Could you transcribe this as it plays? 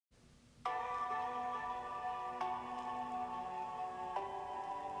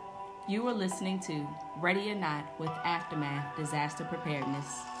You are listening to Ready or Not with Aftermath Disaster Preparedness.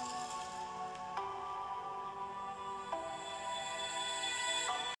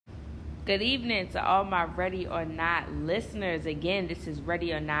 Good evening to all my Ready or Not listeners. Again, this is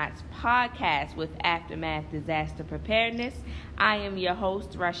Ready or Not's podcast with Aftermath Disaster Preparedness. I am your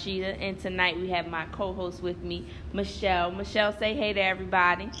host, Rashida, and tonight we have my co-host with me, Michelle. Michelle, say hey to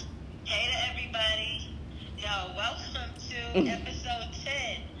everybody. Hey to everybody. Welcome to episode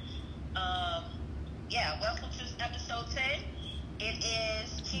 10. Welcome to episode 10. It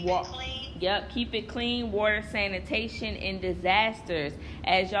is Keep It Clean. Yep, Keep It Clean, water, sanitation, and disasters.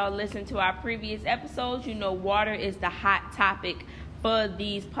 As y'all listen to our previous episodes, you know water is the hot topic for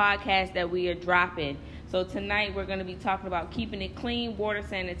these podcasts that we are dropping. So tonight we're going to be talking about keeping it clean, water,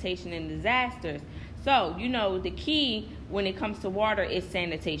 sanitation, and disasters. So, the key when it comes to water is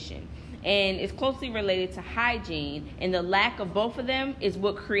sanitation. And it's closely related to hygiene, and the lack of both of them is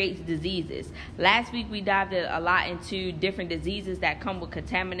what creates diseases. Last week we dived a lot into different diseases that come with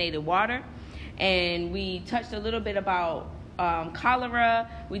contaminated water, and we touched a little bit about cholera.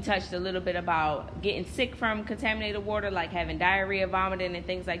 We touched a little bit about getting sick from contaminated water, like having diarrhea, vomiting, and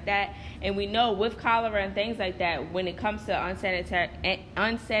things like that. And we know with cholera and things like that, when it comes to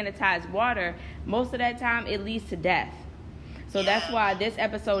unsanitized water, most of that time it leads to death. So that's why this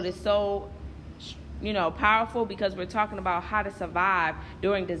episode is so, powerful, because we're talking about how to survive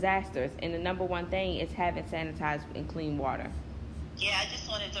during disasters. And the number one thing is having sanitized and clean water. Yeah, I just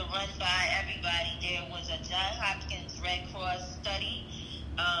wanted to run by everybody. There was a Johns Hopkins Red Cross study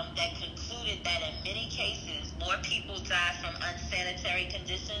that concluded that in many cases, more people die from unsanitary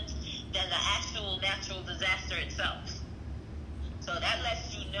conditions than the actual natural disaster itself. So that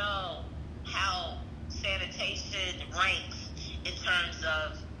lets you know how sanitation ranks in terms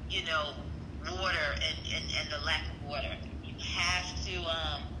of, water and the lack of water. You have to,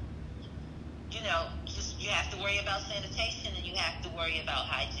 you have to worry about sanitation, and you have to worry about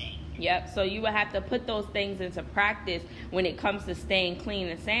hygiene. Yep, so you will have to put those things into practice when it comes to staying clean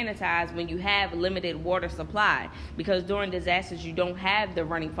and sanitized when you have limited water supply. Because during disasters, you don't have the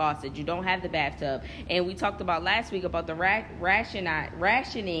running faucet, you don't have the bathtub. And we talked about last week about the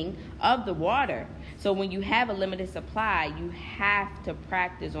rationing of the water. So when you have a limited supply, you have to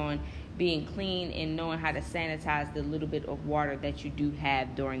practice on being clean and knowing how to sanitize the little bit of water that you do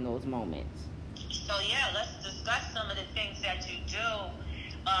have during those moments. So let's discuss some of the things that you do,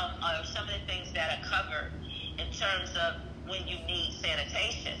 or some of the things that are covered in terms of when you need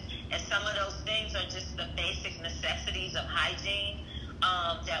sanitation. And some of those things are just the basic necessities of hygiene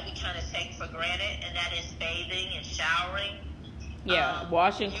that we kind of take for granted, and that is bathing and showering. Yeah,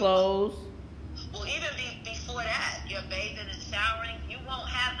 washing clothes. Well, even before that, you're bathing and showering, you won't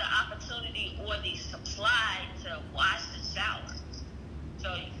have the opportunity or the supply to wash and shower.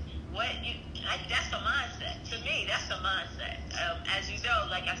 So that's a mindset. To me, that's a mindset. As you know,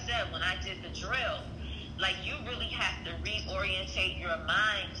 like I said, when I did the drill, you really have to reorientate your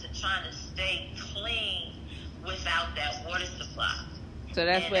mind to trying to stay clean without that water supply. So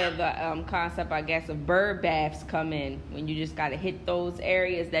that's where the concept, I guess, of bird baths come in, when you just got to hit those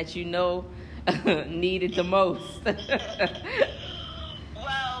areas that need it the most.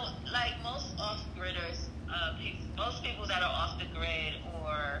 Well, like most off-gridders, most people that are off the grid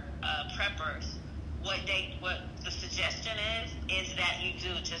or preppers, what the suggestion is that you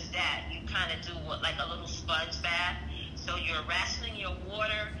do just that. You kind of do a little sponge bath. So you're rationing your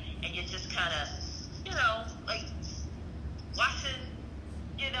water, and you're just kind of, washing,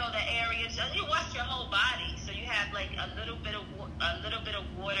 the areas. And you wash your whole body. So you have a little bit of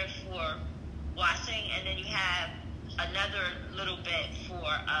water for washing, and then you have another little bit for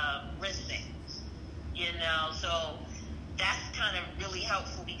rinsing. So that's kind of really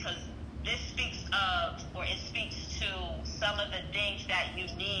helpful, because this speaks to some of the things that you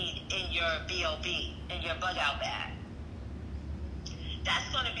need in your BOB, in your bug out bag. That's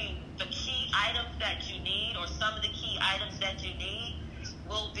going to be the key items that you need, or some of the key items that you need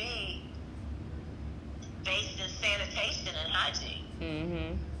will be based in sanitation and hygiene.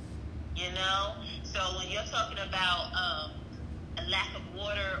 Mm-hmm. So when you're talking about a lack of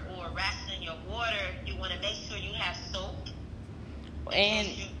water or rationing your water, you want to make sure you have soap. And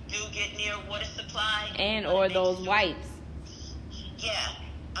you do get near water supply. Or those wipes. Yeah.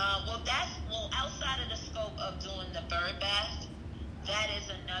 Outside of the scope of doing the bird bath, that is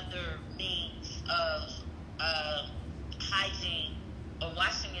another means of hygiene or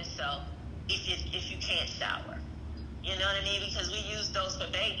washing yourself if you can't shower. You know what I mean? Because we use those for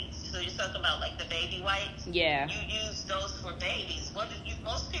babies. So you're talking about the baby wipes? Yeah. You use those for babies.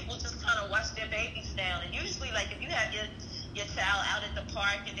 Most people just kind of wash their babies down. And usually, if you have your towel out at the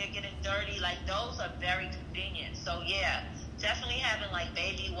park and they're getting dirty. Like, those are very convenient. So yeah, definitely having like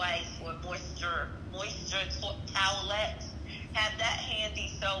baby wipes or moisture towelettes. Have that handy,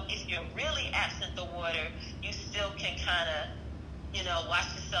 so if you're really absent the water, you still can kind of,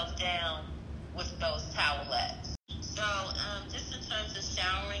 wash yourself down with those towelettes. So, just in terms of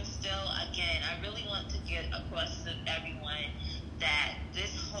showering still, again, I really want to get across to everyone that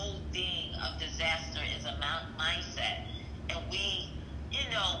this whole thing of disaster is a mindset. And we,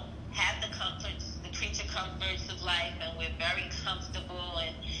 have the comforts, the creature comforts of life, and we're very comfortable,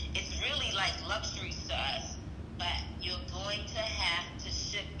 and it's really like luxury to us. But you're going to have to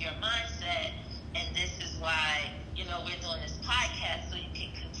shift your mindset, and this is why, we're doing this podcast, so you can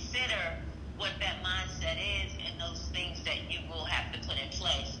consider what that mindset is and those things that you will have to put in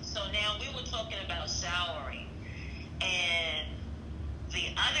place. So now we were talking about showering, and the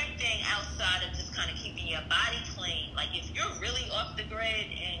other thing outside of just kind of keeping your body clean, like if you're really off the grid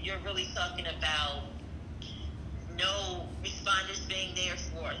and you're really talking about no responders being there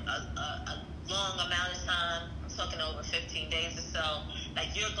for a long amount of time, I'm talking over 15 days or so, like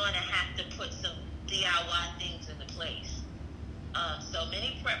you're going to have to put some DIY things into place. So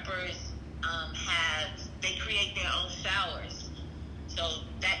many preppers they create their own showers. So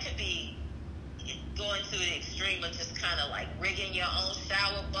that could be going to the extreme of just kind of like rigging your own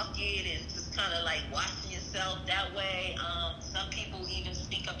shower bucket and just kind of like washing yourself that way. Some people even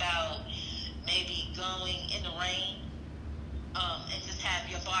speak about maybe going in the rain and just have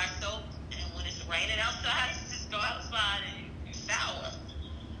your bar soap, and when it's raining outside, just go outside and you shower.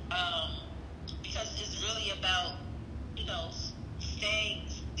 Because it's really about,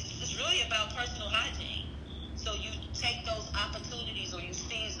 it's really about personal hygiene. So you take those opportunities, or you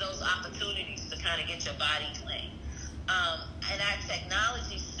seize those opportunities to kind of get your body clean. In our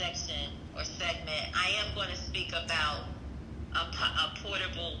technology section or segment, I am going to speak about a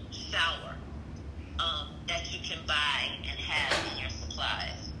portable shower that you can buy and have in your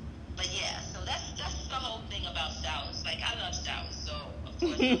supplies. But yeah, so that's the whole thing about showers. Like, I love showers, so of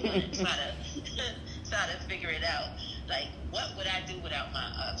course I'm going to try to figure it out. Like, what would I do without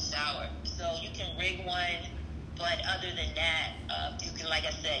my shower? So you can rig one. But other than that, you can, like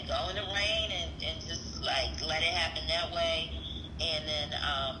I said, go in the rain and just like let it happen that way. And then,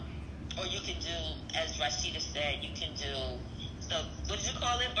 or you can do, as Rashida said, you can do, so what did you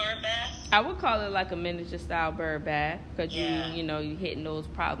call it, bird bath? I would call it like a miniature style bird bath, because yeah. you hitting those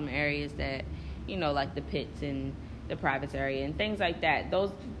problem areas that, like the pits and the private area and things like that.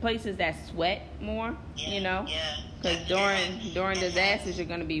 Those places that sweat more, Yeah. Because during disasters, you're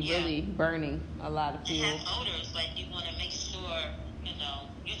going to be really burning a lot of fuel. And have odors, like you want to make sure,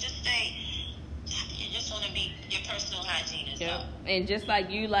 you just want to be your personal hygiene as well. And just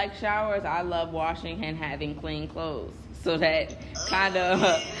like you like showers, I love washing and having clean clothes. So that kind of...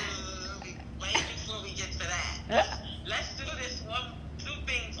 Wait before we get to that. Let's do this two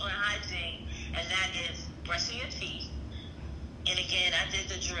things on hygiene, and that is brushing your teeth. And again, I did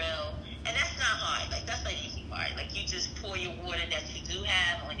the drill, and that's not hard. Like, that's the easy part. Like, you just pour your water that you do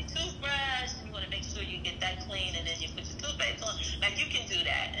have on your toothbrush, and you want to make sure you get that clean, and then you put your toothpaste on. Like, you can do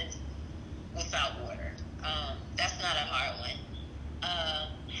that without water. That's not a hard one.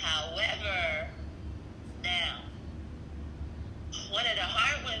 However, now, one of the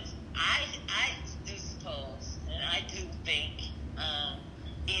hard ones I do suppose, and I do think,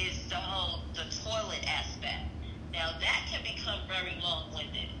 is the toilet aspect. Now, that can become very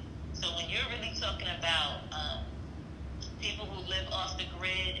long-winded. So when you're really talking about people who live off the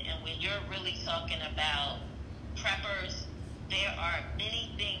grid, and when you're really talking about preppers, there are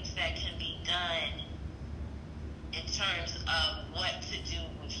many things that can be done in terms of what to do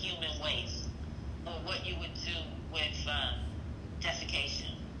with human waste, or what you would do with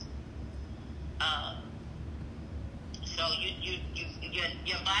defecation. So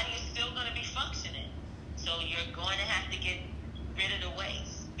your body is still going to be functioning. So you're going to have to get rid of the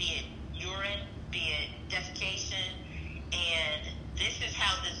waste, be it urine, be it defecation, and this is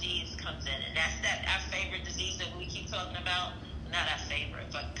how disease comes in. And that's our favorite disease that we keep talking about. Not our favorite,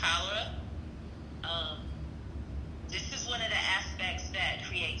 but cholera. This is one of the aspects that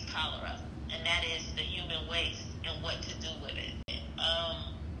creates cholera, and that is the human waste and what to do with it.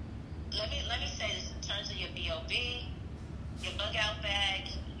 Let me say this in terms of your BOB, your bug out bag.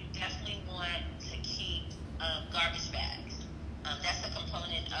 You definitely want to keep garbage bags. That's a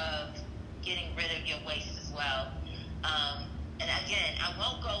component of getting rid of your waste as well. And again, I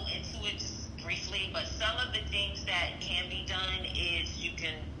won't go into it just briefly, but some of the things that can be done is you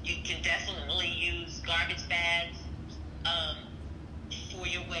can definitely use garbage bags for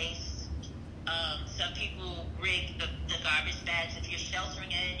your waste. Some people rig the garbage bags. If you're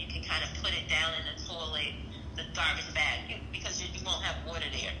sheltering in, you can kind of put it down in the toilet, the garbage bag, because you won't have water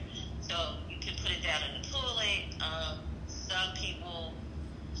there. So you can put it down in the toilet. Some people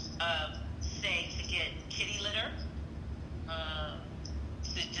say to get kitty litter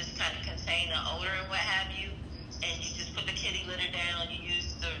to just kind of contain the odor and what have you. And you just put the kitty litter down. You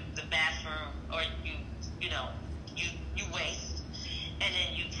use the bathroom, or you waste, and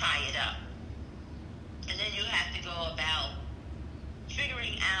then you tie it up. And then you have to go about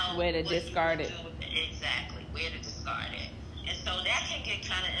figuring out where to discard it. Exactly, where to discard it. And so that can get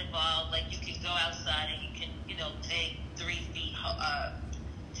kind of involved. Like, you can go outside and you can, dig 3 feet,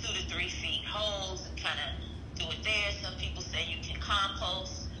 2 to 3 feet holes and kind of do it there. Some people say you can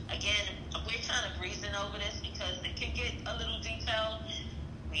compost. Again, we're kind of breezing over this because it can get a little detailed.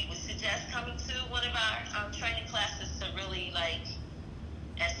 We would suggest coming to one of our training classes to really,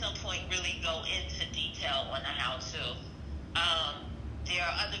 at some point, really go into detail on the how-to. There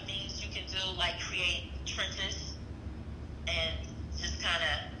are other means you can do, like create trenches and just kind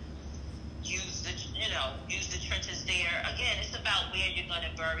of use the trenches there. Again, it's about where you're going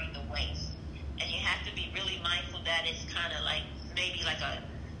to bury the waste. And you have to be really mindful that it's kind of maybe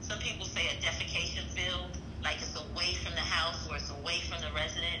some people say a defecation field, like it's away from the house or it's away from the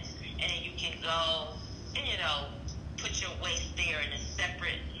residence, and then you can go and, put your waste there and it's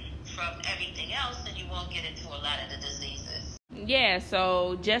separate from everything else, and you won't get into a lot of the diseases. Yeah,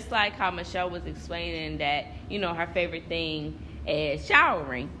 so just like how Michelle was explaining that, her favorite thing is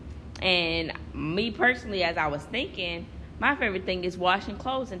showering. And me personally, as I was thinking, my favorite thing is washing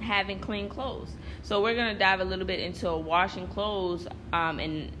clothes and having clean clothes. So we're going to dive a little bit into washing clothes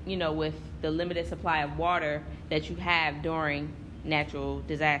and, with the limited supply of water that you have during natural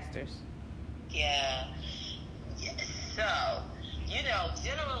disasters. Yeah. So,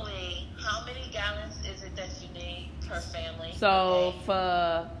 generally, how many gallons is it that you need per family? So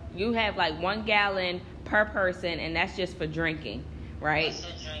you have 1 gallon per person, and that's just for drinking, right?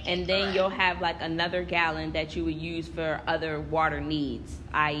 And then correct. You'll have another gallon that you would use for other water needs,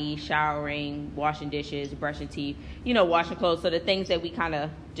 i.e. showering, washing dishes, brushing teeth, washing clothes. So the things that we kind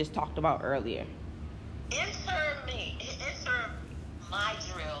of just talked about earlier. Enter my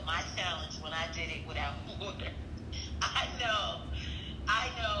drill, my challenge when I did it without water. I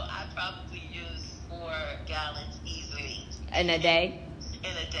know I probably use 4 gallons easily. In a day?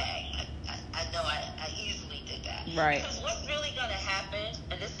 In a day. I know I easily did that. Right. Because what's really going to happen,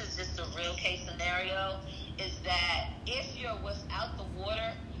 and this is just a real case scenario, is that if you're without the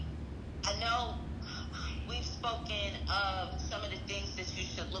water, I know we've spoken of some of the things that you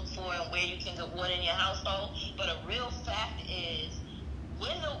should look for and where you can get water in your household, but a real fact is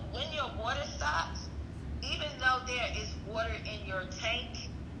when your water stops, even though there is water in your tank,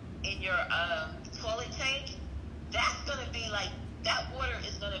 in your toilet tank, that's going to be that water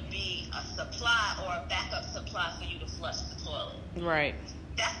is going to be a supply or a backup supply for you to flush the toilet. Right.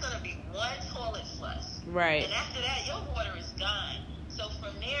 That's going to be 1 toilet flush. Right. And after that, your water is gone. So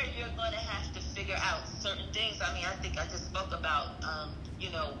from there, you're going to have to figure out certain things. I mean, I think I just spoke about,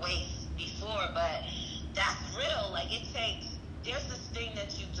 waste before, but that's real. There's this thing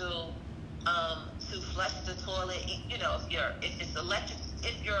that you do to flush the toilet.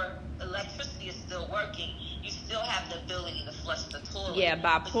 If your electricity is still working, you still have the ability to flush the toilet. Yeah,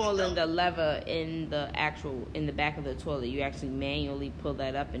 by pulling the lever in the back of the toilet, you actually manually pull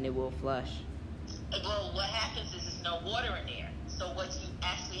that up and it will flush. Well, what happens is there's no water in there. So what you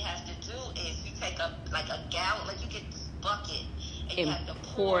actually have to do is you take a gallon, you get this bucket, and you have to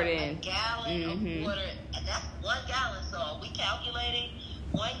pour a gallon of water, and that's 1 gallon. So are we calculating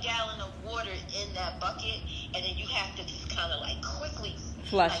 1 gallon of water in that bucket, and then you have to just kind of quickly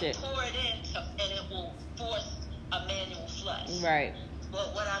flush it, pour it in, and it will force a manual flush. Right.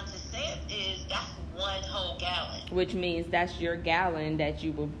 But what I'm just saying is that's 1 whole gallon. Which means that's your gallon that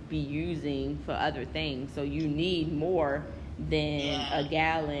you will be using for other things. So you need more than a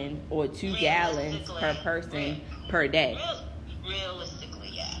gallon or 2 gallons per person per day. Realistically,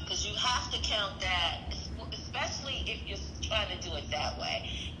 yeah. Because you have to count that, especially if you're trying to do it that way.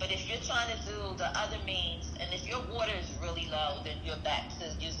 But if you're trying to do the other means, and if your water is really low, then you're back to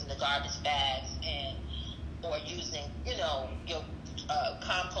using the garbage bags or using, your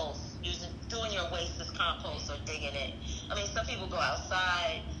compost, doing your waste as compost or digging it. I mean, some people go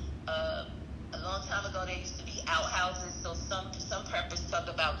outside. A long time ago, there used to be outhouses, so some purpose talk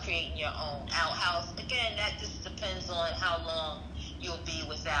about creating your own outhouse. Again, that just depends on how long you'll be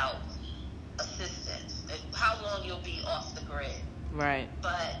without assistance, how long you'll be off the grid. Right.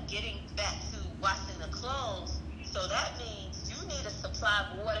 But getting back to washing the clothes, so that means you need a supply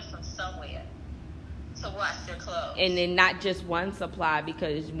of water from somewhere. to wash your clothes. And then not just one supply,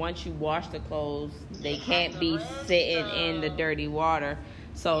 because once you wash the clothes, they can't be sitting in the dirty water.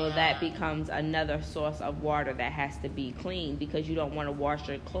 So that becomes another source of water that has to be clean, because you don't want to wash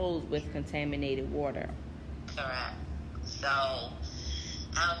your clothes with contaminated water. Correct. So,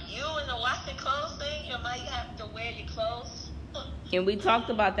 you in the washing clothes thing, you might have to wear your clothes. And we talked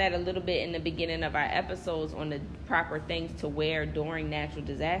about that a little bit in the beginning of our episodes on the proper things to wear during natural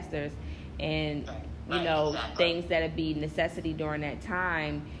disasters. And, things that would be necessity during that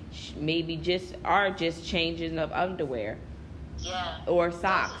time maybe just changing of underwear. Yeah. Or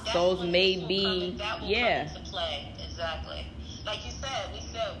socks. Those may be, come into play. Exactly. Like you said, we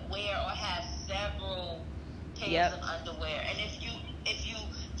said wear or have several pairs of underwear. And if you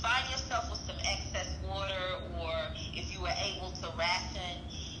find yourself with some excess water, or if you were able to ration,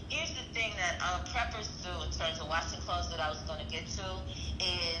 here's the thing that preppers do in terms of washing clothes that I was going to get to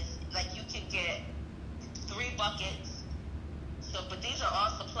is, like, you can get 3 buckets. So, but these are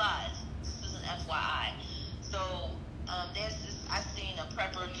all supplies. This is an FYI. So, there's this, I've seen a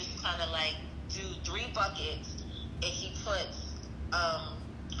prepper just kind of like do 3 buckets, and he puts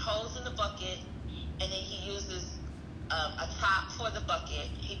holes in the bucket, and then he uses a top for the bucket.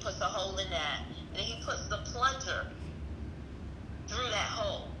 He puts a hole in that, and then he puts the plunger through that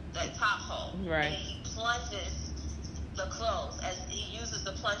hole, that top hole. Right. And he plunges the clothes, as he uses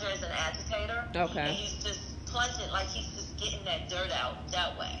the plunger as an agitator. Okay. And he's just plunging, like he's just getting that dirt out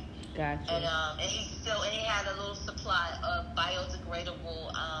that way. Gotcha. And he had a little supply of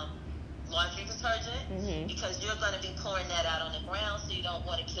biodegradable laundry detergent, because you're going to be pouring that out on the ground, so you don't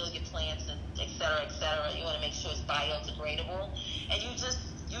want to kill your plants, and et cetera, et cetera. You want to make sure it's biodegradable. And you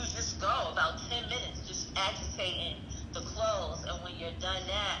just go about 10 minutes just agitating the clothes, and when you're done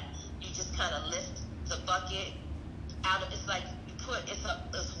that, you just kind of lift the bucket out of, it's like you put, it's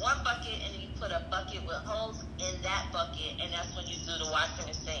one bucket, and then you put a bucket with holes in that bucket, and that's when you do the washing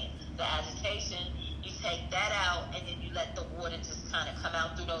machine. The agitation, you take that out, and then you let the water just kind of come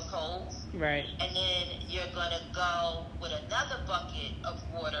out through those holes. Right. And then you're going to go with another bucket of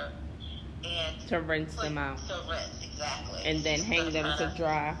water and to rinse them out. To rinse, exactly. And then hang them to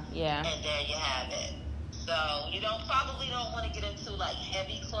dry. Yeah. And there you have it. So you probably don't want to get into like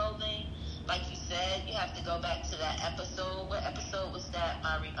heavy clothing. Like you said, you have to go back to that episode. What episode was that,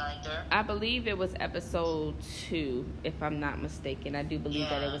 my reminder? I believe it was episode 2, if I'm not mistaken. I do believe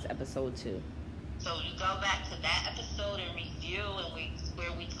that it was episode 2. So you go back to that episode and review, and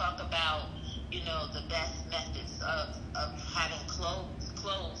where we talk about, the best methods of having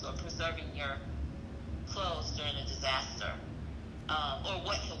clothes or preserving your clothes during a disaster, or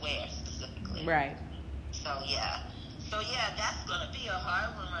what to wear specifically. Right. So that's gonna be a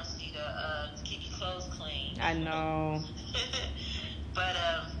hard one, Rashida, to keep your clothes clean. I know. But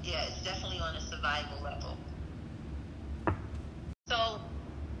it's definitely on a survival level. So,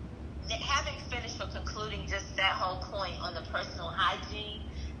 having finished or concluding just that whole point on the personal hygiene,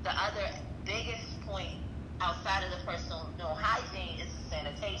 the other biggest point outside of the personal hygiene is the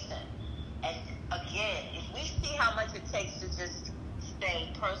sanitation. And again, if we see how much it takes to just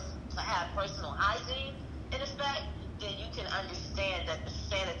to have personal hygiene in effect, then you can understand that the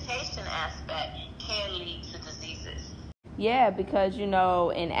sanitation aspect can lead to diseases. Yeah, because,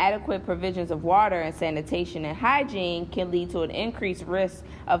 inadequate provisions of water and sanitation and hygiene can lead to an increased risk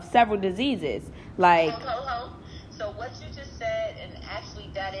of several diseases. Like, So what you just said, and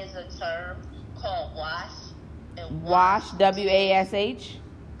actually that is a term called WASH. And WASH, W-A-S-H?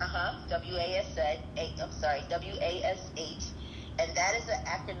 WASH. And that is an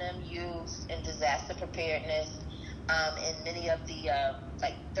acronym used in disaster preparedness in many of the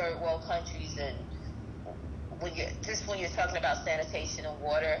third world countries. And when you're talking about sanitation and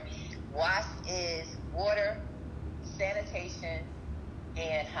water, WASH is water, sanitation,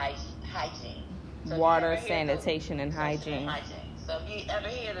 and hygiene. So water, sanitation, and hygiene. So if you ever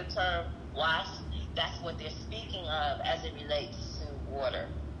hear the term WASH, that's what they're speaking of as it relates to water.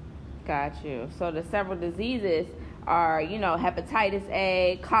 Got you. So the several diseases are, hepatitis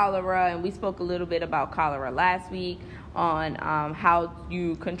A, cholera, and we spoke a little bit about cholera last week on how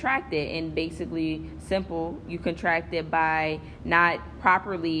you contract it. And basically, simple, you contract it by not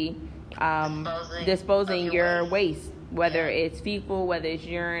properly disposing your waste, whether it's fecal, whether it's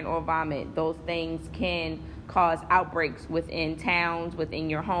urine or vomit. Those things can cause outbreaks within towns, within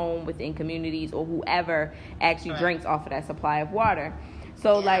your home, within communities, or whoever actually drinks off of that supply of water.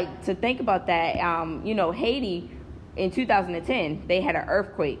 So, to think about that, Haiti, in 2010, they had an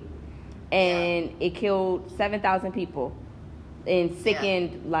earthquake, and it killed 7,000 people, and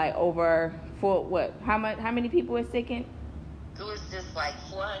sickened over how many people it sickened? There was just like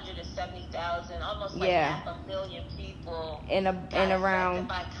 470,000, almost like 500,000 people and around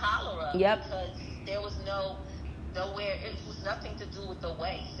by cholera. Yep. Because there was nowhere. It was nothing to do with the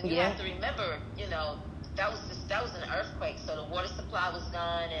waste. And you Yeah. have to remember, you know, that was an earthquake, so the water supply was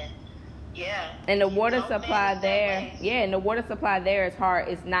gone, and and the water supply manage that there, waste. and the water supply there is hard.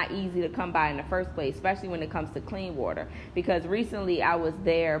 It's not easy to come by in the first place, especially when it comes to clean water. Because recently I was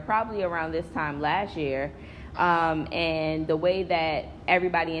there, probably around this time last year, and the way that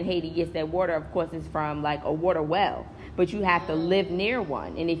everybody in Haiti gets their water, of course, is from like a water well. But you have to live near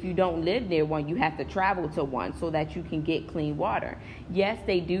one, and if you don't live near one, you have to travel to one so that you can get clean water. Yes,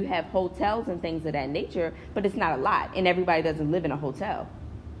 they do have hotels and things of that nature, but it's not a lot, and everybody doesn't live in a hotel.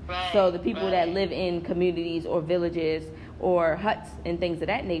 Right, So the people that live in communities or villages or huts and things of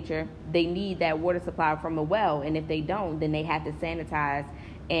that nature, they need that water supply from a well, and if they don't, then they have to sanitize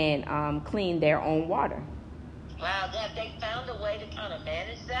and clean their own water. Wow, have they found a way to kind of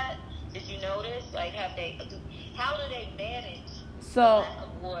manage that? Did you notice? Like, how do they manage the lack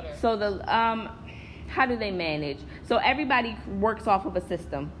of water? So how do they manage? So everybody works off of a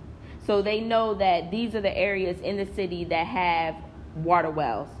system. So they know that these are the areas in the city that have water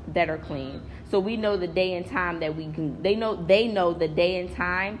wells that are clean. So we know the day and time that we can. They know the day and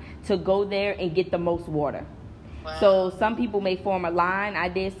time to go there and get the most water. Wow. So some people may form a line. I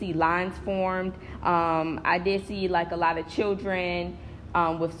did see lines formed. I did see like a lot of children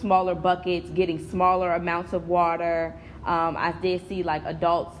with smaller buckets getting smaller amounts of water. I did see like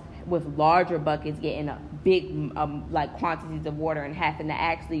adults with larger buckets getting a big like quantities of water and having to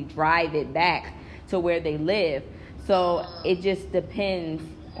actually drive it back to where they live. So it just depends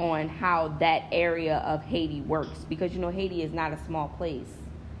on how that area of Haiti works, because, you know, Haiti is not a small place.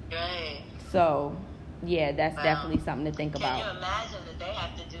 Right. So, yeah, that's definitely something to think about. Can you imagine that they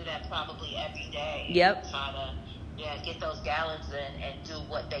have to do that probably every day? Yep. Try to get those gallons in and do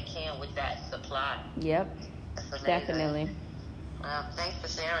what they can with that supply. Yep. That's amazing. Definitely. Thanks for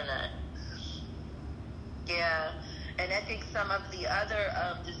sharing that. Yeah, and I think some of the other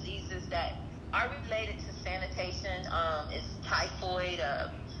diseases that are related to sanitation is typhoid,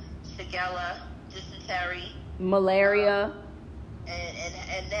 Shigella, dysentery, Malaria.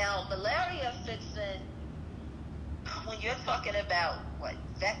 and now malaria fits in when you're talking about what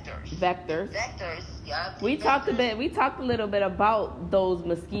vectors. Vectors, yeah. We talked a little bit about those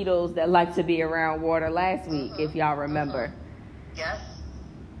mosquitoes that like to be around water last week, if y'all remember. Yes.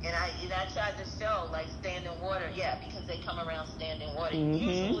 And I tried to show like standing water, because they come around standing water,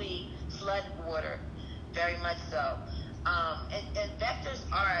 usually flood water, very much so. And vectors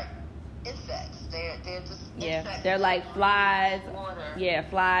are insects. They're just insects. They're like flies. Water. Yeah,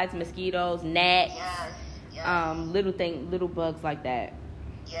 flies, mosquitoes, gnats. Yes. Little bugs like that.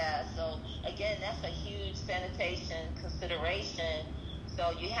 Yeah. So again, that's a huge sanitation consideration.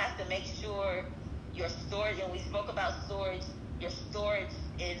 So you have to make sure your storage, and we spoke about storage. Your storage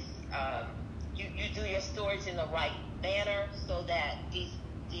is you do your storage in the right manner so that these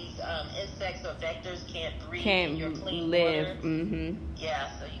insects or vectors can't breathe in your clean water. Yeah,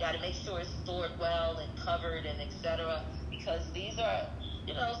 so you got to make sure it's stored well and covered and etc. Because these are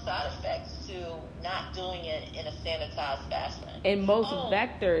side effects to not doing it in a sanitized fashion. And most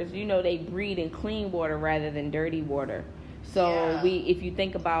vectors, they breed in clean water rather than dirty water. So if you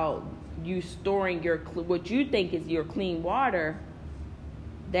think about you storing what you think is your clean water,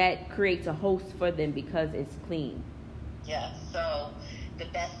 that creates a host for them because it's clean. Yeah, so the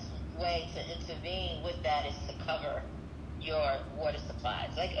best way to intervene with that is to cover your water supplies.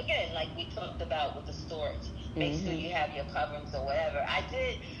 Like we talked about with the storage. Make sure you have your coverings or whatever. I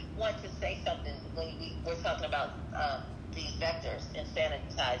did want to say something when we were talking about these vectors and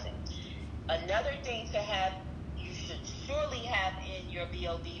sanitizing. Another thing to have, you should surely have in your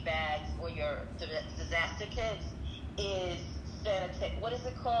BOD bags or your disaster kits is what is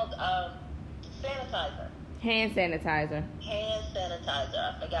it called? Sanitizer. Hand sanitizer. Hand sanitizer.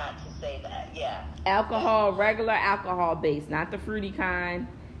 I forgot to say that. Yeah. Alcohol, regular alcohol base, not the fruity kind.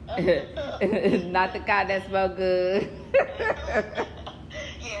 Not the kind that smell good. Yeah,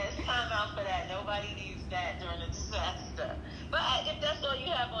 it's time out for that. Nobody needs that during a disaster. But if that's all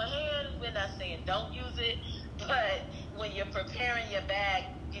you have on hand, we're not saying don't use it. But when you're preparing your bag,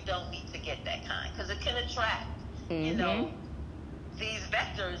 you don't need to get that kind because it can attract, these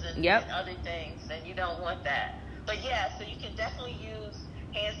vectors and other things, and you don't want that. But so you can definitely use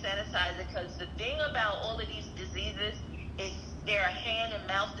hand sanitizer because the thing about all of these diseases is they're a hand and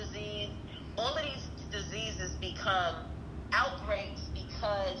mouth disease. All of these diseases become outbreaks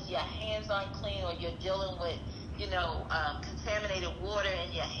because your hands aren't clean or you're dealing with contaminated water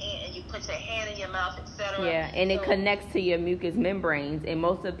in your hand, and you put your hand in your mouth, etc. Yeah, and it connects to your mucous membranes, and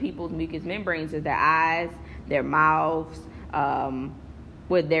most of people's mucous membranes are their eyes, their mouths,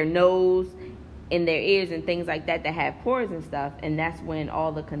 with their nose, in their ears, and things like that have pores and stuff, and that's when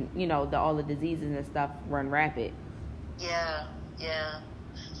all the all the diseases and stuff run rapid. Yeah.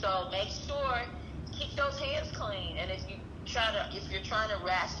 So make sure keep those hands clean, and if you're trying to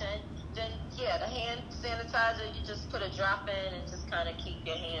ration, then the hand sanitizer, you just put a drop in and just kind of keep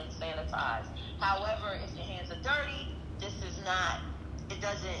your hands sanitized. However, if your hands are dirty,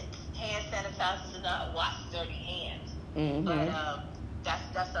 hand sanitizer does not wash dirty hands. Mm-hmm. But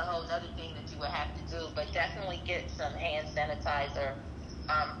that's a whole other thing that you would have to do. But definitely get some hand sanitizer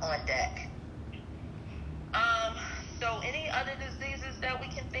on deck. So any other diseases that we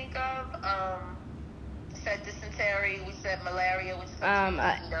can think of? Said dysentery, we said malaria, which is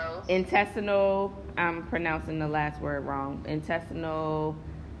intestinal, I'm pronouncing the last word wrong. Intestinal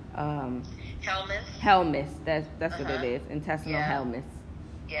helminths. That's what it is. Intestinal helminths.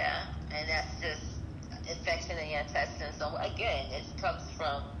 Yeah, and that's just infection in your intestines. So again, it comes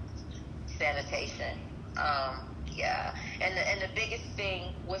from sanitation. And the biggest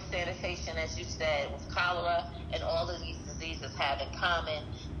thing with sanitation, as you said, with cholera and all of these diseases have in common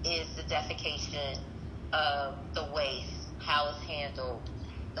is the defecation of the waste, how it's handled,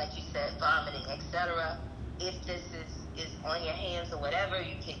 like you said, vomiting, etc. If this is on your hands or whatever,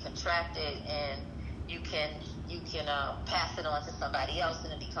 you can contract it and you can pass it on to somebody else,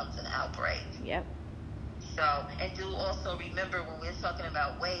 and it becomes an outbreak. Yep. So, and do also remember when we're talking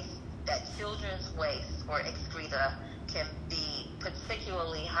about waste, that children's waste or excreta can be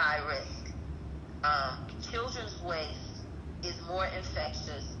particularly high risk. Children's waste is more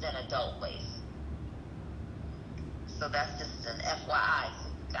infectious than adult waste. So that's just an FYI. So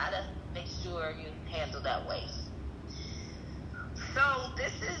you gotta make sure you handle that waste. So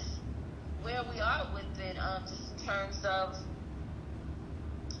this is where we are with it, just in terms of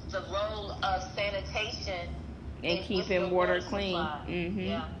the role of sanitation and keeping water clean. Mm-hmm.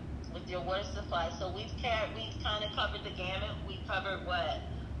 Yeah, with your water supply. So we've kind of covered the gamut. We covered what?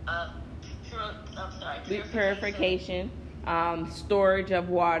 Purification, storage of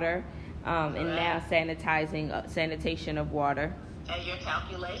water. And now sanitation of water. And your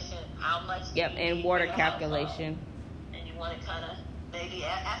calculation, how much? Yep, and water calculation. And you want to kind of maybe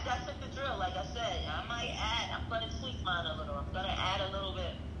after I took the drill, like I said, I'm going to tweak mine a little. I'm going to add a little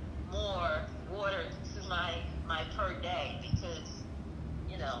bit more water to my per day because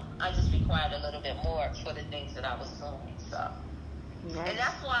I just required a little bit more for the things that I was doing. So, right. And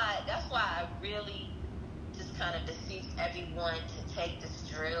that's why I really just kind of beseech everyone to take this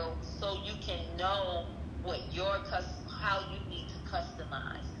drill so you can know what how you need to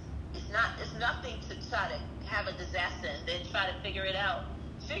customize. It's nothing to try to have a disaster and then try to figure it out.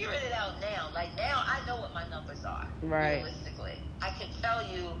 Figuring it out now. Like now I know what my numbers are. Right. Realistically. I can tell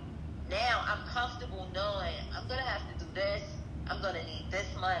you now I'm comfortable knowing I'm gonna have to do this, I'm gonna need this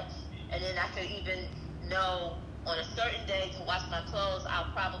much, and then I could even know on a certain day to wash my clothes,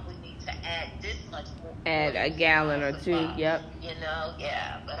 I'll probably need to add this much more. Add a gallon or two, yep.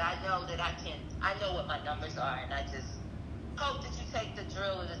 But I know that I know what my numbers are, and I just hope that you take the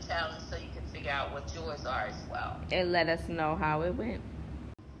drill or the challenge so you can figure out what yours are as well. And let us know how it went.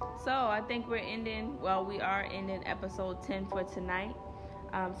 So I think we are ending episode 10 for tonight.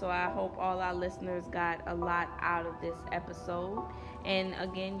 So I hope all our listeners got a lot out of this episode. And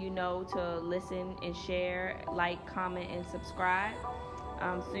again, to listen and share, like, comment, and subscribe.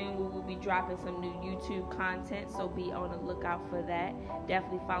 Soon we will be dropping some new YouTube content, so be on the lookout for that.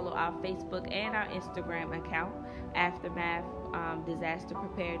 Definitely follow our Facebook and our Instagram account, Aftermath Disaster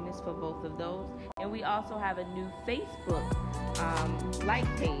Preparedness, for both of those. And we also have a new Facebook like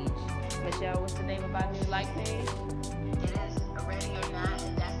page. Michelle, what's the name of our new like page? It is Ready or Not,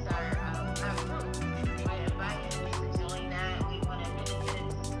 and that's our group. We're inviting you to join that. We want to really get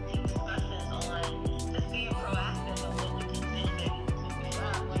into some deep discussions on just being proactive and what we can do maybe to push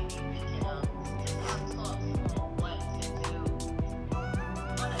up. Maybe we can just have talks on what to do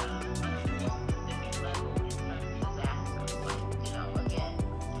on a more specific level in terms of disasters. Like, again,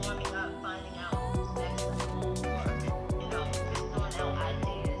 warming up, finding out who's next to home, or, just throwing out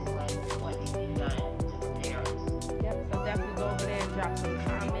ideas like what can be done to prepare us. Yep, so definitely go over there and drop some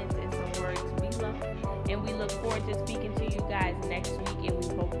comments and some words below. And we look forward to speaking to you guys next week, and we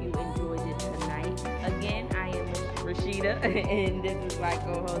hope you enjoyed it tonight. Again, I am Rashida, and this is my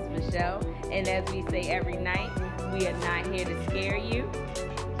co-host, Michelle. And as we say every night, we are not here to scare you.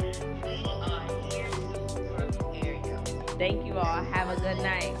 We are here to prepare you. Thank you all. Have a good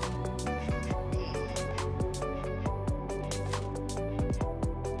night.